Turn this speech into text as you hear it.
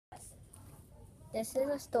This is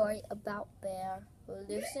a story about Bear who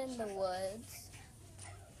lives in the woods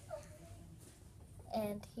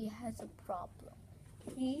and he has a problem.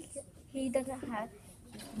 He doesn't have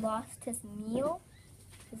he lost his meals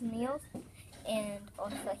and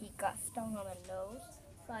also he got stung on the nose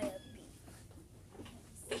by a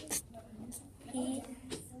bee. He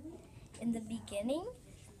in the beginning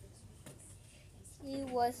he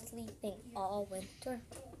was sleeping all winter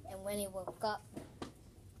and when he woke up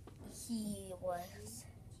he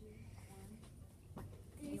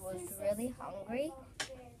was really hungry,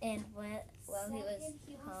 and while he was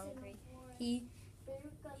hungry, he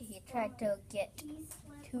tried to get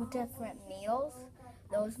two different meals.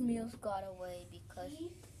 Those meals got away because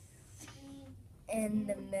in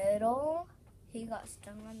the middle he got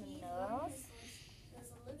stung on the nose,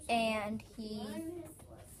 and he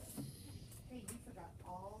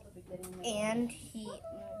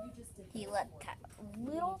let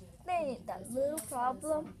that little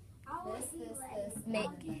problem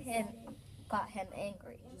got him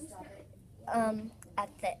angry. At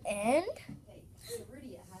the end,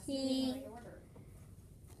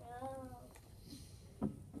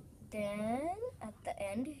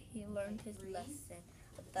 he learned his lesson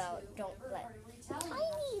about don't let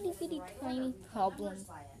tiny bitty tiny problems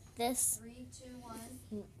this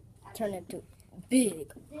turn into big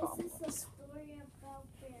problems. This is a story about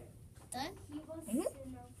Bear. Done?